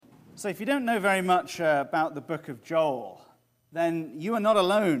So if you don't know very much about the book of Joel, then you are not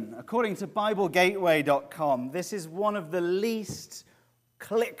alone. According to BibleGateway.com, this is one of the least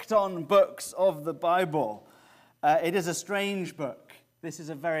clicked on books of the Bible. It is a strange book. This is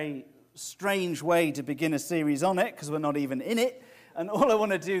a very strange way to begin a series on it, because we're not even in it. And all I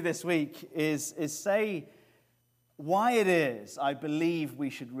want to do this week is say why it is I believe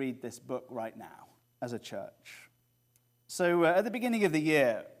we should read this book right now as a church. So at the beginning of the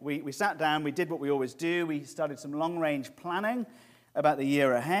year, we sat down, we did what we always do. We started some long-range planning about the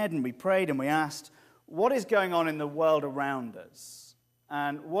year ahead, and we prayed and we asked, what is going on in the world around us?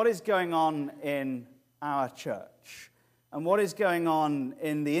 And what is going on in our church? And what is going on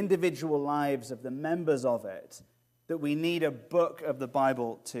in the individual lives of the members of it that we need a book of the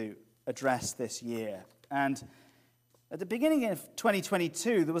Bible to address this year? And at the beginning of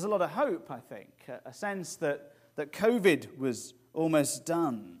 2022, there was a lot of hope, I think, a sense that COVID was almost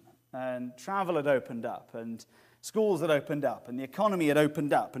done, and travel had opened up, and schools had opened up, and the economy had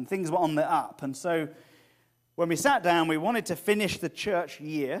opened up, and things were on the up. And so when we sat down, we wanted to finish the church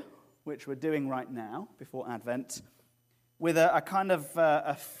year, which we're doing right now, before Advent, with a kind of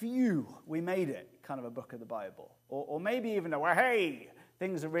a few, we made it, kind of a book of the Bible. Or maybe even a, well, hey,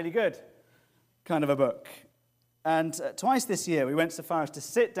 things are really good, kind of a book. And twice this year, we went so far as to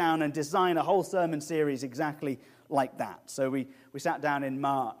sit down and design a whole sermon series exactly like that. So we sat down in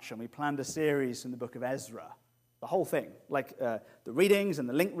March and we planned a series from the book of Ezra, the whole thing, like the readings and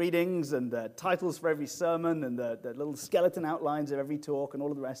the link readings and the titles for every sermon and the little skeleton outlines of every talk and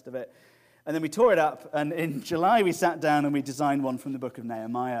all of the rest of it. And then we tore it up, and in July we sat down and we designed one from the book of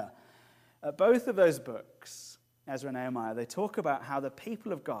Nehemiah. Both of those books, Ezra and Nehemiah, they talk about how the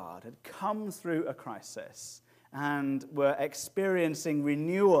people of God had come through a crisis and were experiencing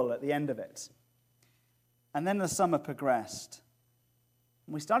renewal at the end of it. And then the summer progressed.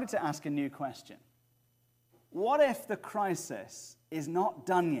 And we started to ask a new question. What if the crisis is not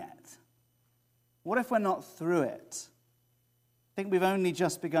done yet? What if we're not through it? I think we've only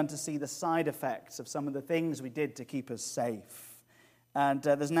just begun to see the side effects of some of the things we did to keep us safe. And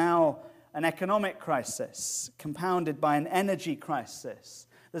there's now an economic crisis compounded by an energy crisis.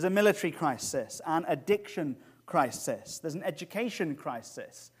 There's a military crisis, an addiction crisis. There's an education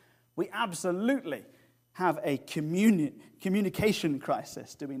crisis. We absolutely have a communication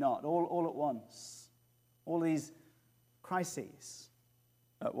crisis, do we not? All at once. All these crises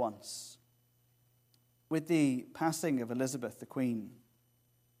at once. With the passing of Elizabeth, the Queen,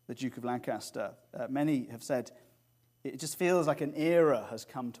 the Duke of Lancaster, many have said it just feels like an era has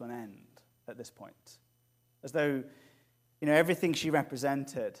come to an end at this point. As though, everything she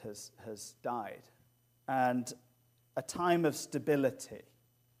represented has died. And a time of stability,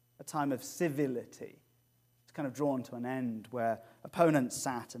 a time of civility, it's kind of drawn to an end where opponents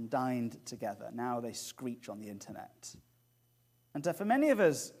sat and dined together. Now they screech on the internet. And for many of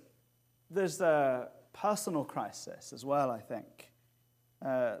us, there's a personal crisis as well, I think.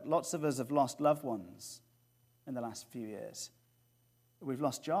 Lots of us have lost loved ones in the last few years. We've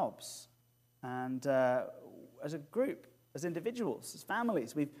lost jobs. And as a group, as individuals, as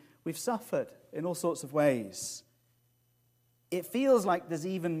families, we've suffered in all sorts of ways. It feels like there's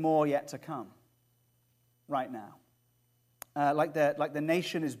even more yet to come right now. Like the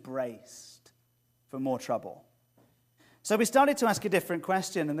nation is braced for more trouble. So we started to ask a different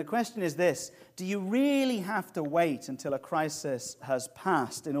question, and the question is this: do you really have to wait until a crisis has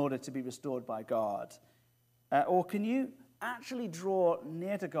passed in order to be restored by God? Or can you actually draw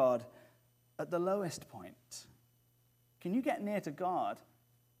near to God at the lowest point? Can you get near to God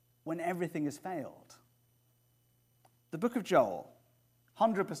when everything has failed? The book of Joel,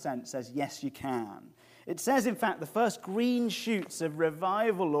 100% says yes, you can. It says, in fact, the first green shoots of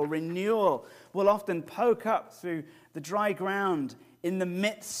revival or renewal will often poke up through the dry ground in the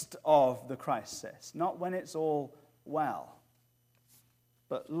midst of the crisis, not when it's all well,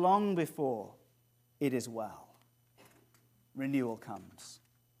 but long before it is well. Renewal comes.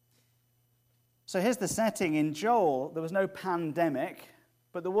 So here's the setting. In Joel, there was no pandemic,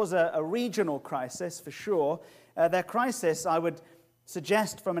 but there was a regional crisis for sure. Their crisis, I would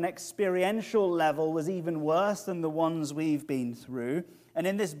suggest from an experiential level, was even worse than the ones we've been through. And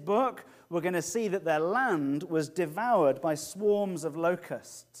in this book, we're going to see that their land was devoured by swarms of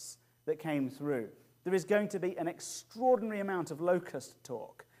locusts that came through. There is going to be an extraordinary amount of locust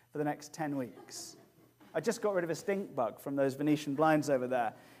talk for the next 10 weeks. I just got rid of a stink bug from those Venetian blinds over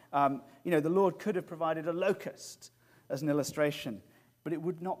there. The Lord could have provided a locust as an illustration, but it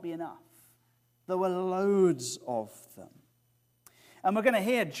would not be enough. There were loads of them. And we're going to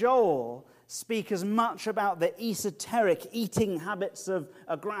hear Joel speak as much about the esoteric eating habits of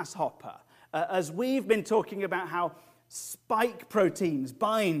a grasshopper as we've been talking about how spike proteins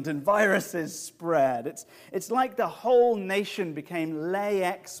bind and viruses spread. It's like the whole nation became lay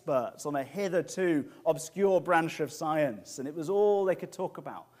experts on a hitherto obscure branch of science, and it was all they could talk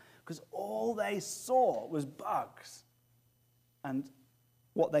about because all they saw was bugs. And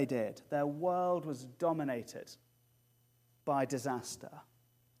what they did, their world was dominated by disaster.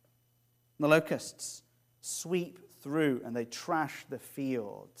 The locusts sweep through and they trash the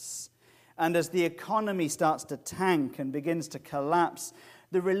fields. And as the economy starts to tank and begins to collapse,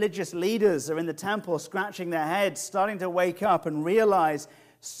 the religious leaders are in the temple scratching their heads, starting to wake up and realize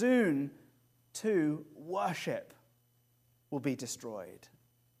soon, too, worship will be destroyed,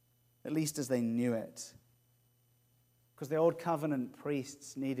 at least as they knew it. Because the old covenant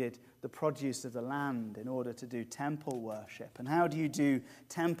priests needed the produce of the land in order to do temple worship. And how do you do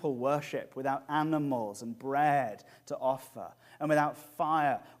temple worship without animals and bread to offer? And without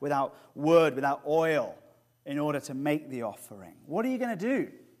fire, without wood, without oil in order to make the offering? What are you going to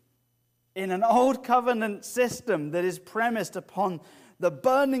do in an old covenant system that is premised upon the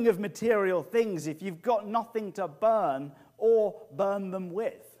burning of material things if you've got nothing to burn or burn them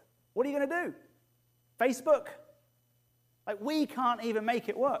with? What are you going to do? Facebook? Like, we can't even make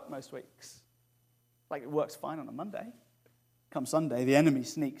it work most weeks. Like, it works fine on a Monday. Come Sunday, the enemy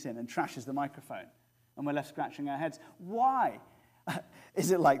sneaks in and trashes the microphone, and we're left scratching our heads. Why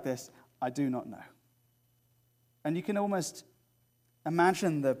is it like this? I do not know. And you can almost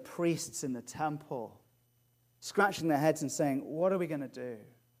imagine the priests in the temple scratching their heads and saying, what are we going to do?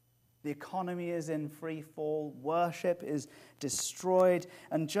 The economy is in free fall. Worship is destroyed.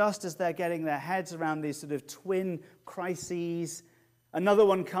 And just as they're getting their heads around these sort of twin crises, another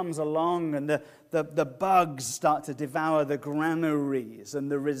one comes along and the bugs start to devour the granaries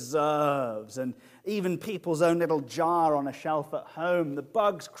and the reserves and even people's own little jar on a shelf at home. The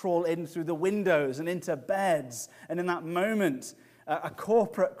bugs crawl in through the windows and into beds. And in that moment, a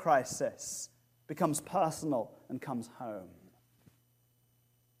corporate crisis becomes personal and comes home.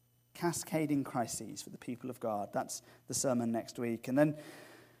 Cascading crises for the people of God. That's the sermon next week. And then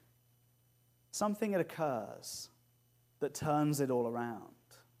something occurs that turns it all around.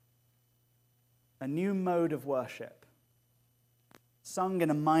 A new mode of worship, sung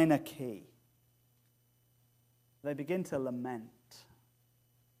in a minor key. They begin to lament.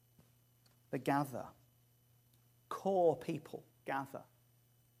 They gather. Core people gather.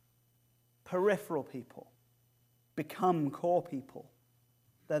 Peripheral people become core people.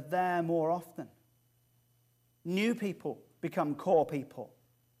 They're there more often. New people become core people.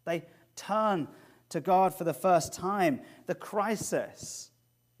 They turn to God for the first time. The crisis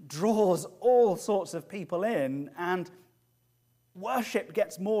draws all sorts of people in, and worship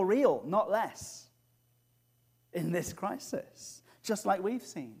gets more real, not less, in this crisis. Just like we've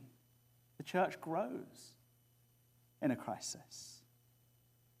seen, the church grows in a crisis.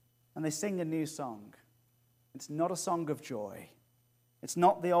 And they sing a new song. It's not a song of joy. It's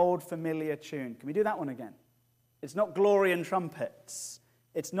not the old familiar tune. Can we do that one again? It's not glory and trumpets.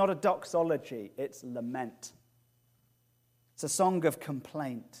 It's not a doxology. It's lament. It's a song of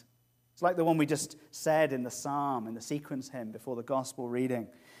complaint. It's like the one we just said in the psalm, in the sequence hymn before the gospel reading.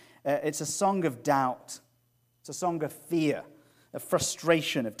 It's a song of doubt. It's a song of fear, of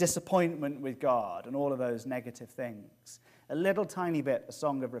frustration, of disappointment with God, and all of those negative things. A little tiny bit, a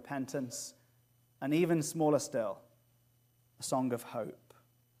song of repentance, and even smaller still, a song of hope.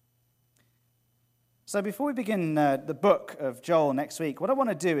 So before we begin the book of Joel next week, what I want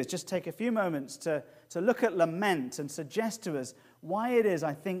to do is just take a few moments to look at lament and suggest to us why it is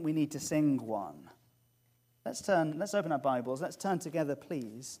I think we need to sing one. Let's open our Bibles. Let's turn together,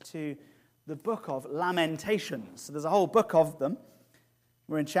 please, to the book of Lamentations. So there's a whole book of them.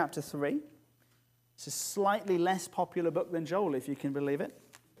 We're in chapter 3. It's a slightly less popular book than Joel, if you can believe it.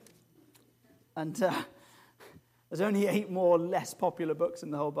 And there's only 8 more less popular books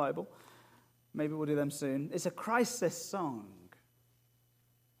in the whole Bible. Maybe we'll do them soon. It's a crisis song.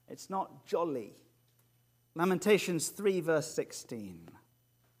 It's not jolly. Lamentations 3, verse 16.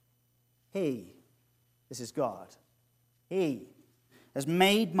 He, this is God, He has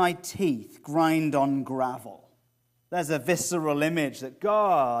made my teeth grind on gravel. There's a visceral image that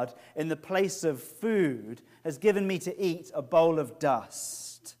God, in the place of food, has given me to eat a bowl of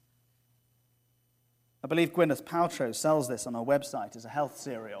dust. I believe Gwyneth Paltrow sells this on her website as a health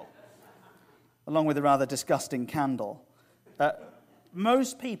cereal, along with a rather disgusting candle.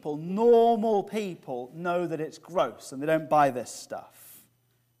 Most people, normal people, know that it's gross and they don't buy this stuff.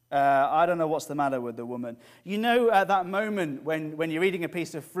 I don't know what's the matter with the woman. You know at that moment when you're eating a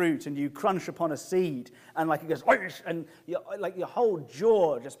piece of fruit and you crunch upon a seed and like it goes, and like your whole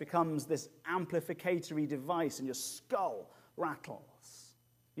jaw just becomes this amplificatory device and your skull rattles.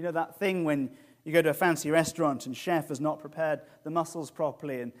 You know that thing when you go to a fancy restaurant and chef has not prepared the mussels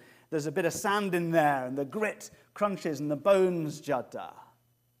properly and there's a bit of sand in there and the grit crunches and the bones judder.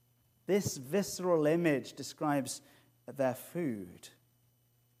 This visceral image describes their food.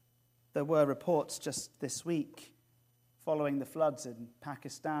 There were reports just this week following the floods in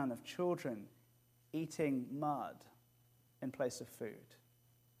Pakistan of children eating mud in place of food.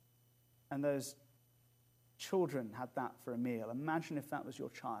 And those children had that for a meal. Imagine if that was your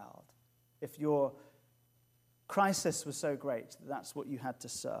child. If your crisis was so great that that's what you had to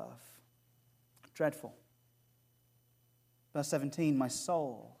serve. Dreadful. Verse 17, my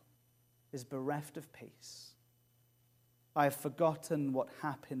soul is bereft of peace. I have forgotten what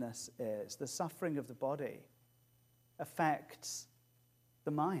happiness is. The suffering of the body affects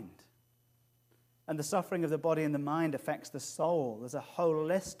the mind. And the suffering of the body and the mind affects the soul. There's a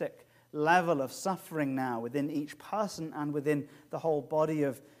holistic level of suffering now within each person and within the whole body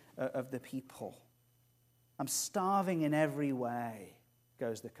of the people. I'm starving in every way,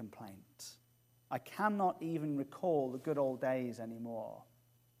 goes the complaint. I cannot even recall the good old days anymore.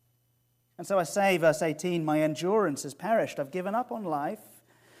 And so I say, verse 18, my endurance has perished. I've given up on life.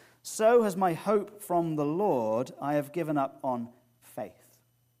 So has my hope from the Lord. I have given up on faith.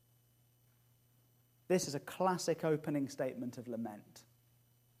 This is a classic opening statement of lament.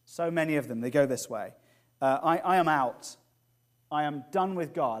 So many of them, they go this way. I am out. I am done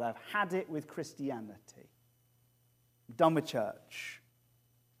with God. I've had it with Christianity. I'm done with church.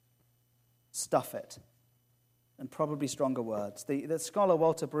 Stuff it. And probably stronger words. The scholar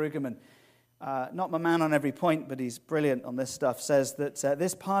Walter Brueggemann, not my man on every point, but he's brilliant on this stuff, says that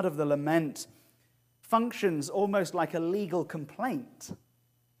this part of the lament functions almost like a legal complaint.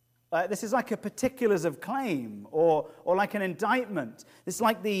 This is like a particulars of claim or like an indictment. It's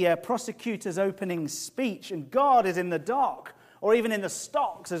like the prosecutor's opening speech, and God is in the dock or even in the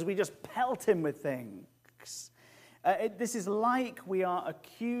stocks as we just pelt him with things. This is like we are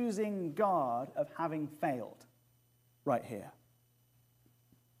accusing God of having failed right here.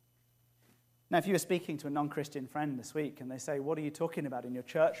 Now, if you were speaking to a non-Christian friend this week and they say, what are you talking about in your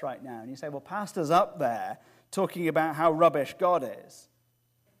church right now? And you say, well, pastor's up there talking about how rubbish God is.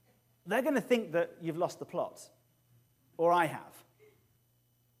 They're going to think that you've lost the plot, or I have.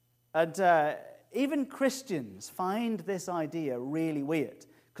 And even Christians find this idea really weird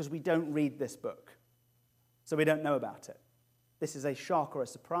because we don't read this book, so we don't know about it. This is a shock or a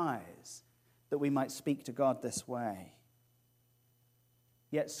surprise that we might speak to God this way.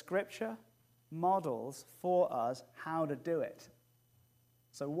 Yet Scripture models for us how to do it.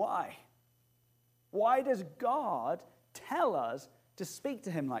 So why? Why does God tell us to speak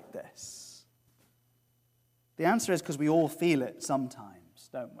to him like this? The answer is because we all feel it sometimes,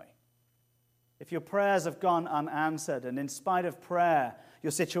 don't we? If your prayers have gone unanswered and in spite of prayer,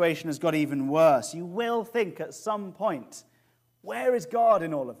 your situation has got even worse, you will think at some point, where is God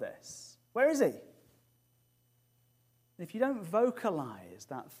in all of this? Where is he? If you don't vocalize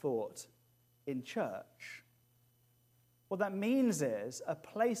that thought in church, what that means is a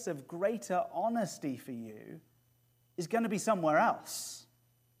place of greater honesty for you is going to be somewhere else.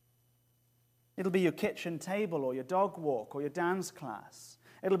 It'll be your kitchen table or your dog walk or your dance class.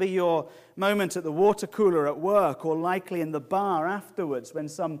 It'll be your moment at the water cooler at work or likely in the bar afterwards when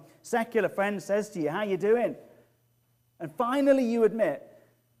some secular friend says to you, how you doing? And finally you admit,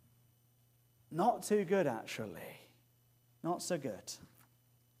 not too good actually. Not so good.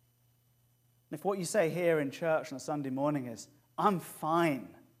 And if what you say here in church on a Sunday morning is, I'm fine,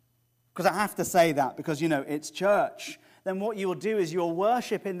 because I have to say that because, it's church, then what you will do is you'll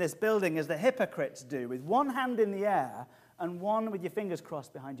worship in this building as the hypocrites do, with one hand in the air and one with your fingers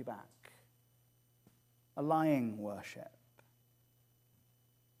crossed behind your back. A lying worship.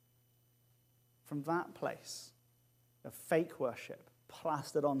 From that place of fake worship,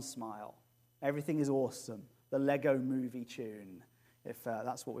 plastered on smile, everything is awesome, the Lego movie tune, if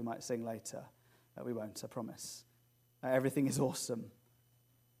that's what we might sing later. We won't, I promise. Everything is awesome.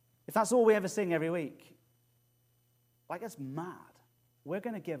 If that's all we ever sing every week, that's mad. We're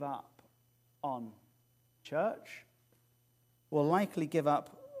going to give up on church. We'll likely give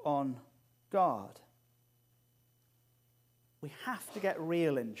up on God. We have to get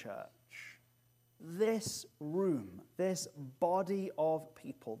real in church. This room, this body of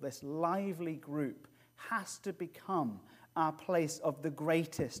people, this lively group has to become our place of the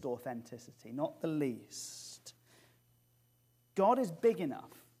greatest authenticity, not the least. God is big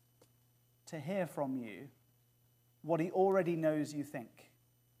enough to hear from you what he already knows you think.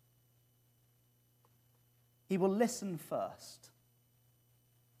 He will listen first.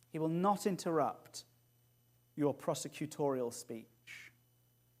 He will not interrupt your prosecutorial speech.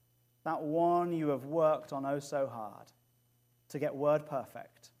 That one you have worked on oh so hard to get word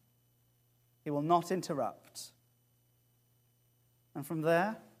perfect. He will not interrupt. And from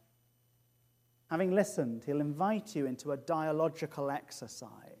there, having listened, he'll invite you into a dialogical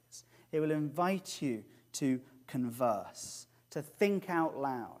exercise. He will invite you to converse, to think out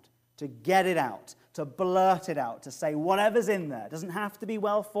loud, to get it out, to blurt it out, to say whatever's in there. It doesn't have to be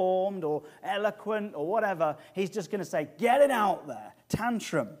well-formed or eloquent or whatever. He's just going to say, get it out there.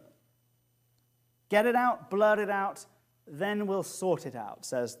 Tantrum. Get it out, blurt it out, then we'll sort it out,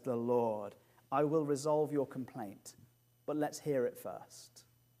 says the Lord. I will resolve your complaint, but let's hear it first.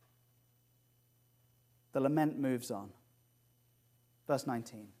 The lament moves on. Verse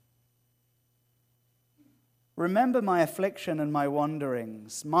 19. Remember my affliction and my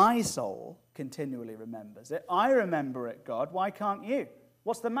wanderings. My soul continually remembers it. I remember it, God. Why can't you?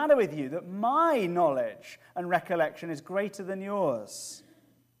 What's the matter with you that my knowledge and recollection is greater than yours?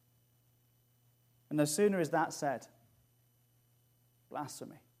 And no sooner is that said,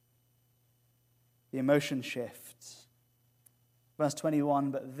 blasphemy. The emotion shifts. Verse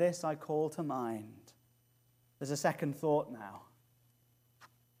 21, but this I call to mind. There's a second thought now.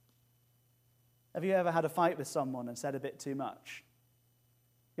 Have you ever had a fight with someone and said a bit too much?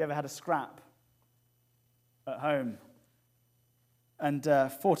 You ever had a scrap at home and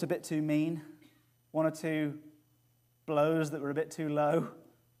fought a bit too mean? One or two blows that were a bit too low?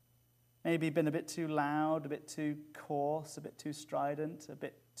 Maybe been a bit too loud, a bit too coarse, a bit too strident, a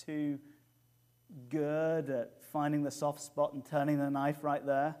bit too good at finding the soft spot and turning the knife right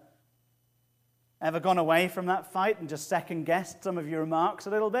there? Ever gone away from that fight and just second-guessed some of your remarks a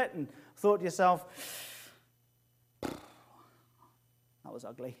little bit and thought to yourself, that was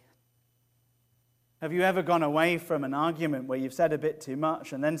ugly? Have you ever gone away from an argument where you've said a bit too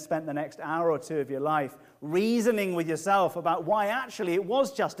much and then spent the next hour or two of your life reasoning with yourself about why actually it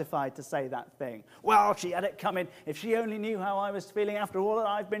was justified to say that thing? Well, she had it coming. If she only knew how I was feeling after all that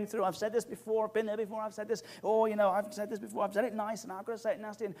I've been through. I've said this before. I've been there before. I've said this. Or, I've said this before. I've said it nice and I've got to say it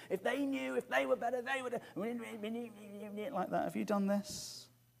nasty. And if they knew, if they were better, they would have... Like that. Have you done this?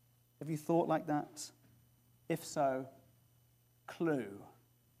 Have you thought like that? If so, clue.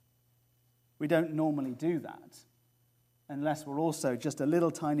 We don't normally do that unless we're also just a little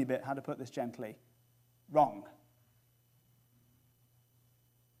tiny bit, how to put this gently, wrong.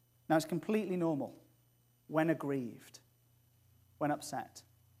 Now, it's completely normal when aggrieved, when upset,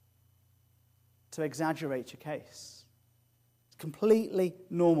 to exaggerate your case. It's completely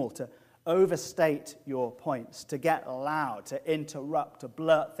normal to overstate your points, to get loud, to interrupt, to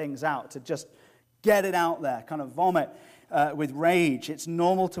blurt things out, to just get it out there, kind of vomit. With rage. It's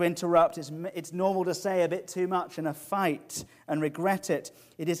normal to interrupt. It's normal to say a bit too much in a fight and regret it.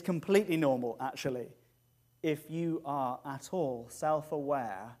 It is completely normal, actually, if you are at all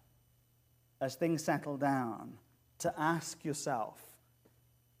self-aware as things settle down, to ask yourself,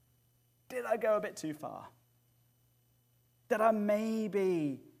 did I go a bit too far? Did I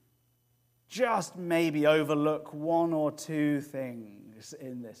just maybe overlook one or two things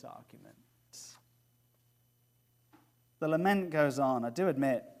in this argument? The lament goes on. I do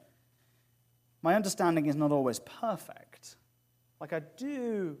admit, my understanding is not always perfect. Like, I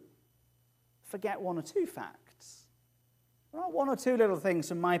do forget one or two facts. There are one or two little things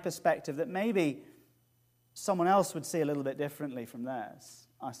from my perspective that maybe someone else would see a little bit differently from theirs,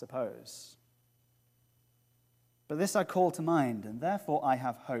 I suppose. But this I call to mind, and therefore I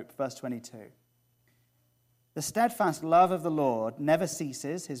have hope. Verse 22. The steadfast love of the Lord never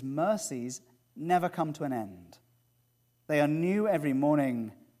ceases. His mercies never come to an end. They are new every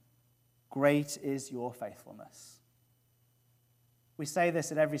morning. Great is your faithfulness. We say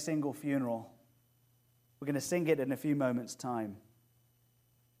this at every single funeral. We're going to sing it in a few moments' time.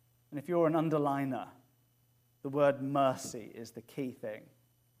 And if you're an underliner, the word mercy is the key thing.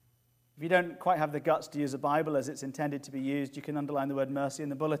 If you don't quite have the guts to use a Bible as it's intended to be used, you can underline the word mercy in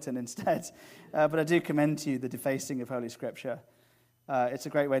the bulletin instead. But I do commend to you the defacing of Holy Scripture. It's a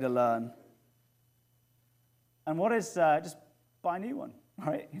great way to learn. And what is, just buy a new one,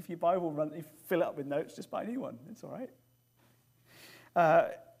 right? If your Bible if you fill it up with notes, just buy a new one. It's all right.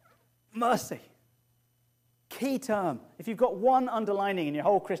 Mercy. Key term. If you've got one underlining in your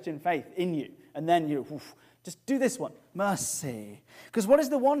whole Christian faith in you, and then just do this one, mercy. Because what is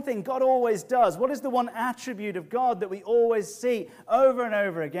the one thing God always does? What is the one attribute of God that we always see over and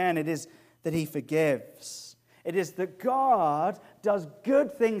over again? It is that he forgives. It is that God does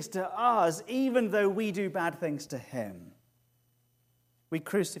good things to us even though we do bad things to him. We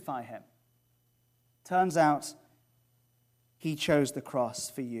crucify him. Turns out he chose the cross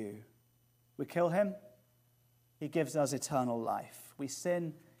for you. We kill him, he gives us eternal life. We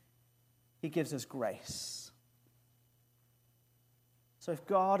sin, he gives us grace. So if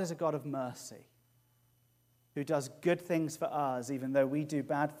God is a God of mercy, who does good things for us even though we do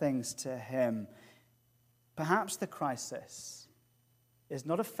bad things to him, perhaps the crisis is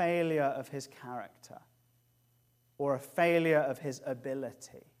not a failure of his character or a failure of his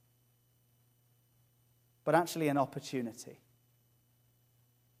ability, but actually an opportunity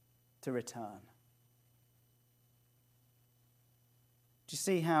to return. Do you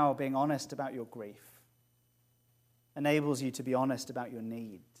see how being honest about your grief enables you to be honest about your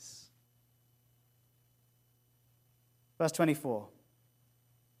needs? Verse 24,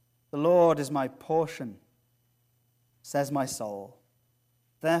 the Lord is my portion, says my soul.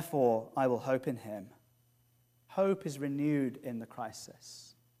 Therefore, I will hope in him. Hope is renewed in the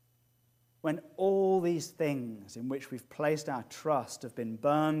crisis. When all these things in which we've placed our trust have been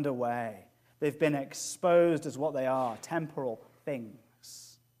burned away, they've been exposed as what they are, temporal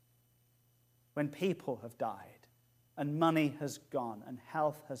things. When people have died, and money has gone, and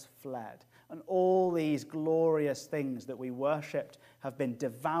health has fled, and all these glorious things that we worshipped have been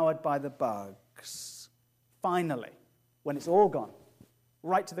devoured by the bugs, finally, when it's all gone,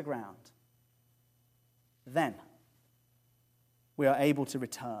 right to the ground, then we are able to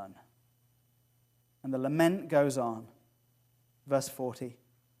return. And the lament goes on. Verse 40.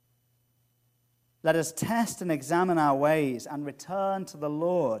 Let us test and examine our ways and return to the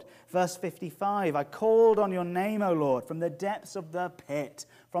Lord. Verse 55. I called on your name, O Lord, from the depths of the pit,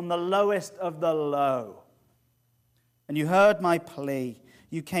 from the lowest of the low. And you heard my plea.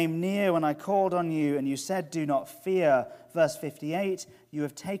 You came near when I called on you, and you said, do not fear. Verse 58. You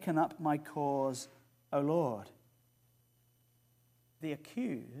have taken up my cause, O Lord. The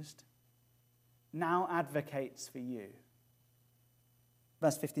accused now advocates for you.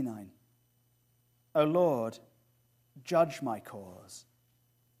 Verse 59. O Lord, judge my cause.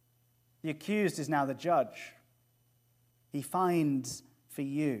 The accused is now the judge. He finds for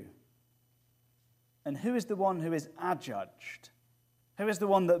you. And who is the one who is adjudged? Who is the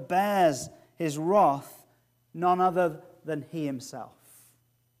one that bears his wrath? None other than he himself.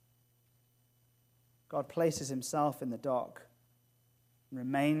 God places himself in the dock,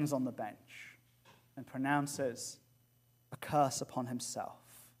 remains on the bench, and pronounces a curse upon himself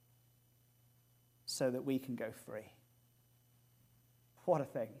so that we can go free. What a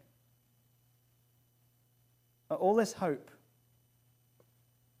thing. But all this hope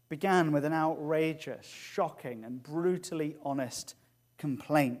began with an outrageous, shocking, and brutally honest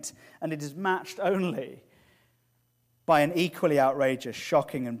complaint, and it is matched only by an equally outrageous,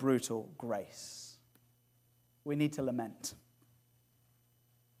 shocking, and brutal grace. We need to lament.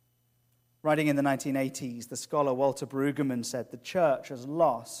 Writing in the 1980s, the scholar Walter Brueggemann said, the church has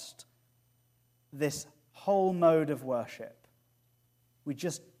lost this whole mode of worship. We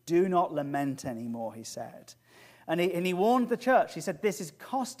just do not lament anymore, he said. And he warned the church. He said, this is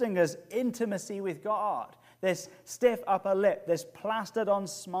costing us intimacy with God. This stiff upper lip, this plastered-on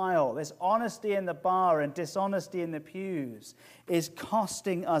smile, this honesty in the bar and dishonesty in the pews is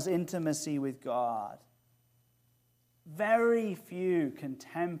costing us intimacy with God. Very few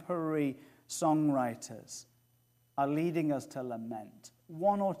contemporary songwriters are leading us to lament.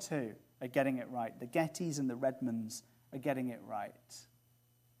 One or two are getting it right. The Gettys and the Redmonds are getting it right.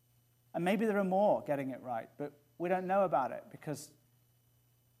 And maybe there are more getting it right, but we don't know about it because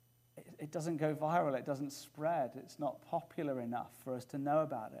it doesn't go viral, it doesn't spread, it's not popular enough for us to know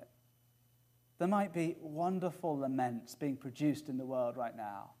about it. There might be wonderful laments being produced in the world right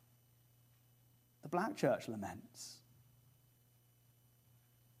now. The Black Church laments.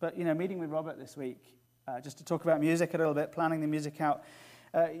 But, meeting with Robert this week, just to talk about music a little bit, planning the music out,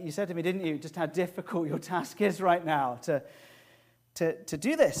 you said to me, didn't you, just how difficult your task is right now to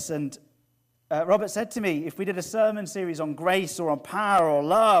do this. And Robert said to me, if we did a sermon series on grace or on power or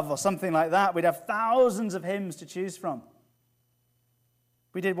love or something like that, we'd have thousands of hymns to choose from.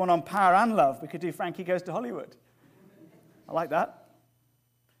 If we did one on power and love, we could do Frankie Goes to Hollywood. I like that.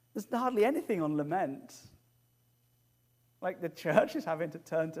 There's hardly anything on lament. Like the church is having to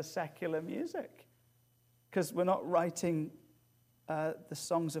turn to secular music because we're not writing the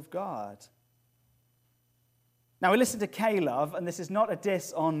songs of God. Now, we listen to K-Love, and this is not a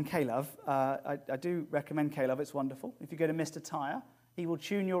diss on K-Love. I do recommend K-Love. It's wonderful. If you go to Mr. Tyre, he will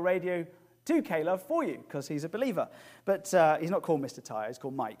tune your radio to K-Love for you because he's a believer. But he's not called Mr. Tyre. He's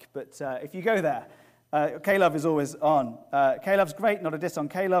called Mike. But if you go there, K-Love is always on. K-Love's great, not a diss on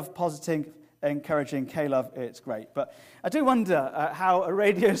K-Love. Positive, encouraging K-Love, it's great. But I do wonder how a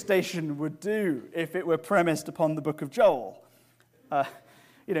radio station would do if it were premised upon the book of Joel.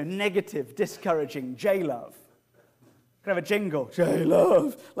 Negative, discouraging, J-Love. Could have a jingle,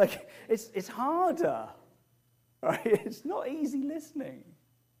 J-Love. Like, it's harder, right? It's not easy listening.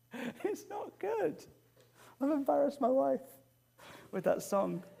 It's not good. I've embarrassed my wife with that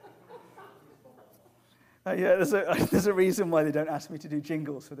song. There's a reason why they don't ask me to do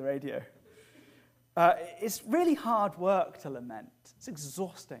jingles for the radio. It's really hard work to lament. It's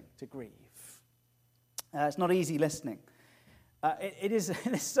exhausting to grieve. It's not easy listening. It is,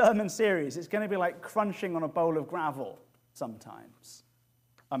 in this sermon series, it's going to be like crunching on a bowl of gravel sometimes,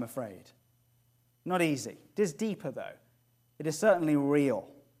 I'm afraid. Not easy. It is deeper, though. It is certainly real.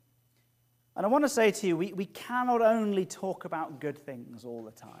 And I want to say to you, we cannot only talk about good things all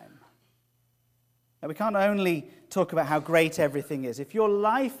the time. We can't only talk about how great everything is. If your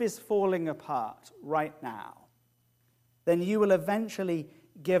life is falling apart right now, then you will eventually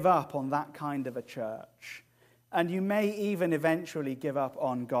give up on that kind of a church. And you may even eventually give up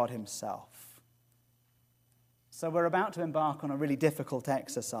on God himself. So we're about to embark on a really difficult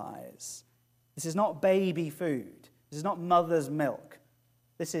exercise. This is not baby food. This is not mother's milk.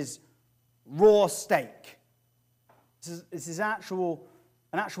 This is raw steak. This is an actual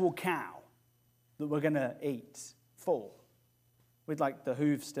cow that we're going to eat full with like the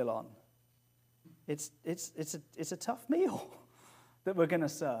hooves still on. It's a tough meal that we're going to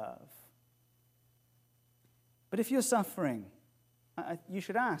serve. But if you're suffering, you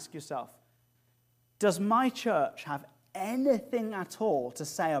should ask yourself, does my church have anything at all to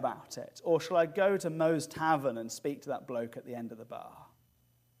say about it? Or shall I go to Moe's Tavern and speak to that bloke at the end of the bar?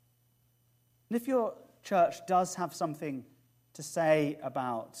 And if your church does have something to say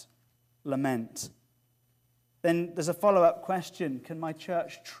about lament, then there's a follow-up question. Can my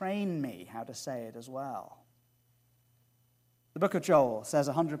church train me how to say it as well? The book of Joel says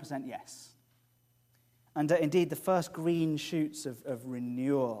 100% yes. And indeed, the first green shoots of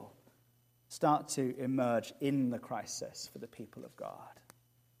renewal start to emerge in the crisis for the people of God.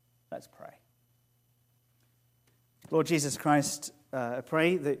 Let's pray. Lord Jesus Christ, I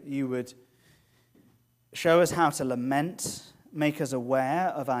pray that you would show us how to lament, make us aware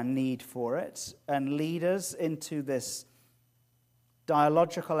of our need for it, and lead us into this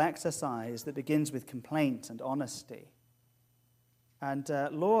dialogical exercise that begins with complaint and honesty. And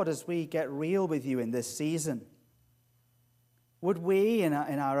Lord, as we get real with you in this season, would we in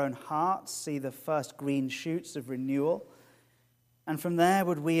our own hearts see the first green shoots of renewal? And from there,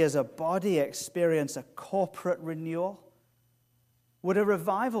 would we as a body experience a corporate renewal? Would a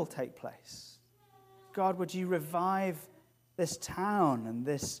revival take place? God, would you revive this town and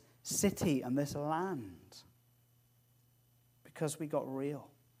this city and this land? Because we got real.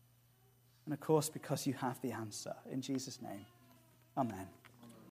 And of course, because you have the answer. In Jesus' name, amen.